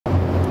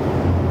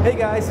Hey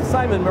guys,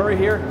 Simon Murray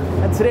here,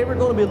 and today we're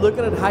going to be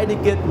looking at how to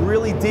get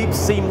really deep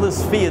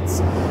seamless fades.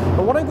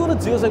 And what I'm going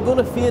to do is I'm going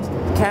to fade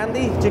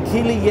Candy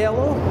Jacqueline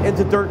Yellow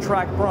into Dirt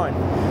Track Brown.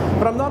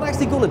 But I'm not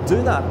actually going to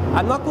do that.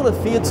 I'm not going to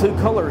fade two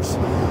colors.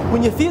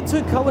 When you fade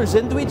two colors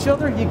into each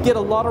other, you get a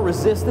lot of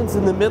resistance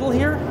in the middle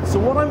here. So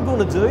what I'm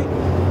going to do,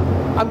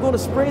 I'm going to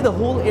spray the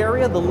whole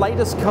area the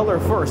lightest color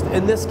first,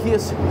 in this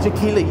case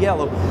Jacqueline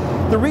Yellow.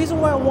 The reason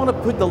why I want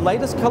to put the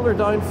lightest color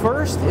down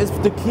first is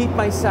to keep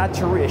my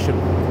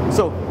saturation.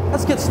 So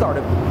let's get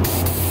started.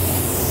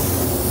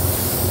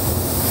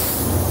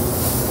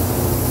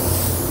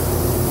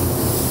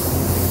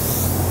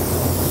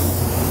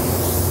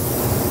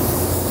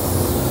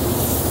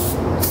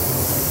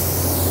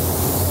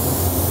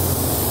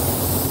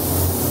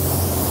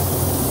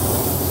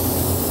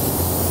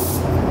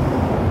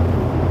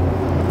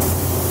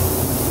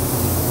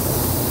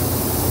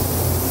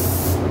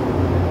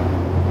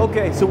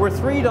 Okay, so we're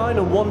 3 down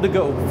and 1 to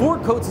go. 4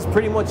 coats is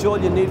pretty much all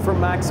you need for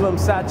maximum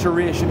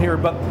saturation here,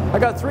 but I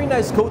got 3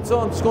 nice coats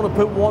on. I'm just going to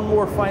put 1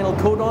 more final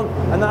coat on,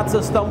 and that's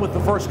us done with the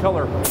first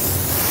color.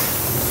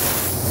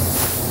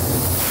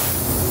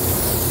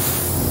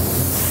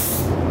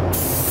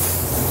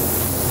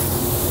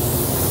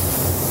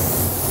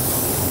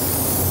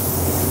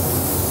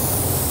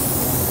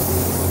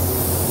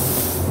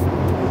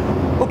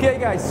 Okay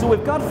guys, so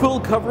we've got full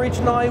coverage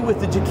now with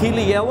the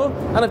Jacqueline Yellow,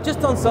 and I've just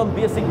done some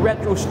basic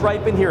retro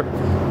striping here.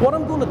 What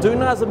I'm going to do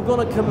now is I'm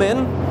going to come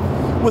in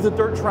with a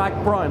Dirt Track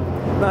Brown.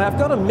 Now I've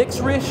got a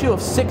mix ratio of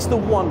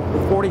 6:1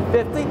 with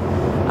 40-50,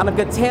 and I've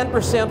got 10%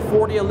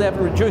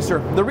 40-11 reducer.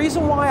 The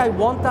reason why I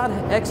want that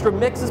extra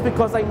mix is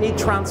because I need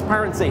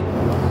transparency.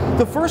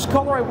 The first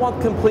color I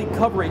want complete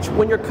coverage.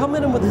 When you're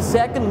coming in with the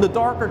second, the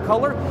darker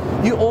color,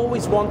 you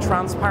always want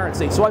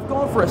transparency. So I've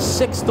gone for a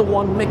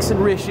 6:1 mixing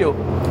ratio.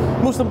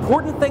 Most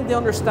important thing to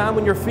understand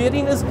when you're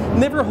fading is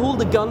never hold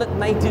the gun at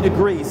 90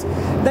 degrees.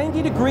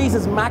 90 degrees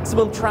is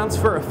maximum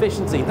transfer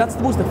efficiency. That's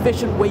the most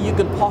efficient way you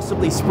can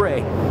possibly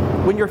spray.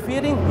 When you're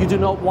fading, you do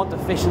not want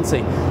efficiency.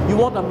 You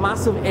want a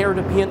massive air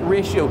to paint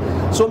ratio.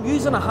 So I'm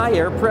using a high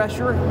air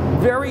pressure,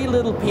 very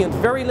little paint,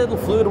 very little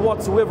fluid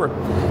whatsoever.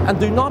 And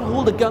do not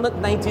hold the gun at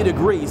 90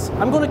 degrees.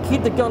 I'm going to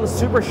keep the gun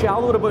super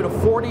shallow at about a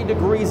 40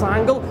 degrees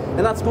angle,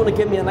 and that's going to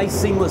give me a nice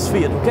seamless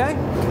fade, okay?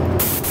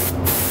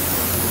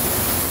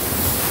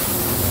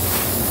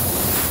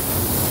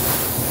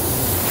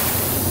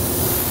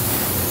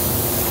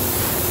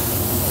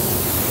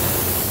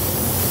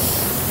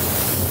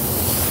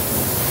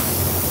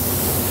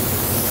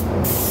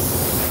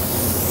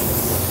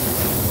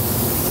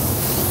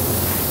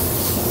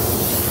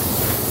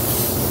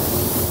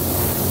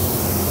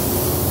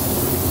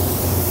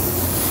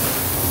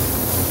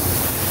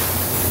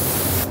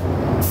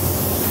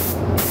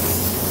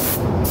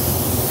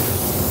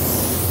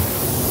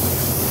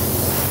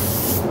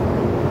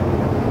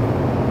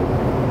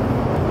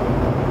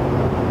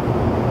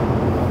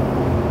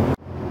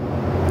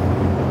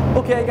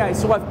 Okay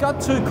guys, so I've got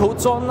 2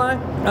 coats on now,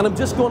 and I'm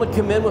just going to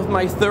come in with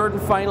my 3rd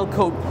and final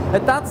coat.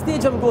 At that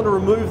stage I'm going to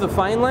remove the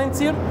fine lines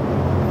here,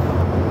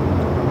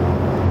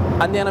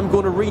 and then I'm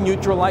going to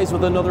re-neutralize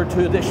with another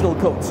 2 additional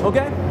coats.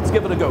 Okay, let's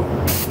give it a go.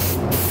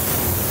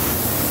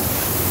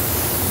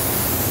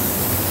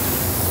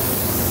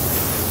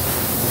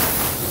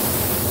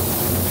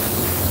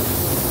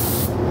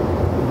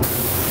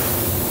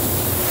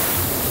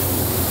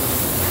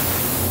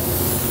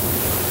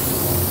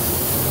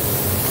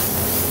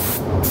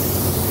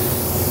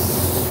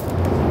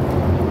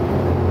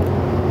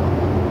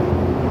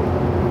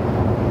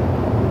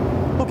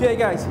 Okay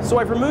guys, so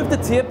I've removed the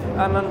tape,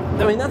 and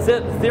I mean that's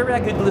it. In theory I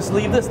could just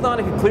leave this now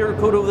and I could clear a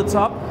coat over the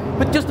top,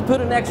 but just to put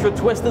an extra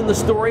twist in the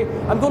story,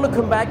 I'm going to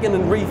come back in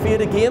and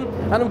refade again,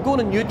 and I'm going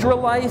to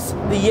neutralize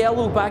the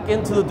yellow back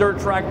into the Dirt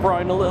Track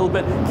Brown a little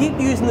bit. Keep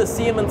using the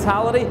same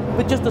mentality,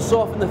 but just to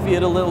soften the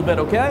fade a little bit,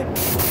 okay?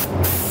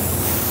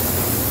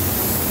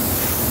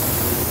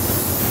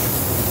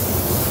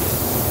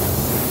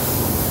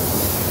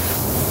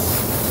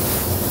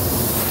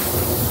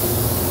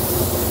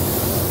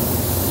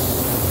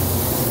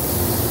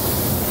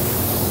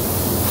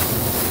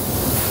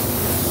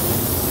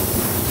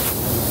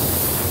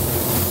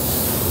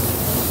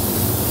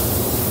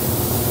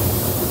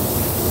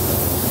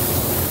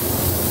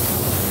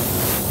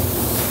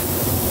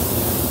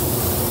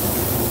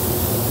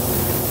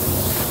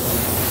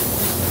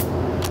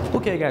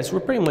 Okay guys, we're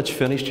pretty much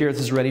finished here.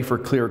 This is ready for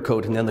clear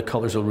coat, and then the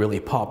colors will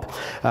really pop.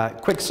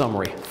 Quick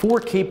summary,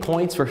 4 key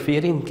points for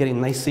fading, getting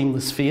nice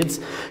seamless fades.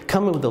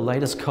 Come in with the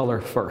lightest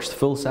color first,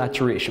 full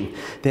saturation.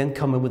 Then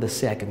come in with the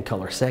second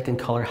color. Second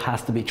color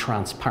has to be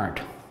transparent.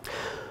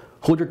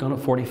 Hold your gun at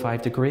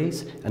 45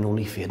 degrees and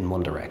only fade in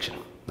one direction.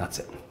 That's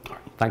it. All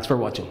right. Thanks for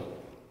watching.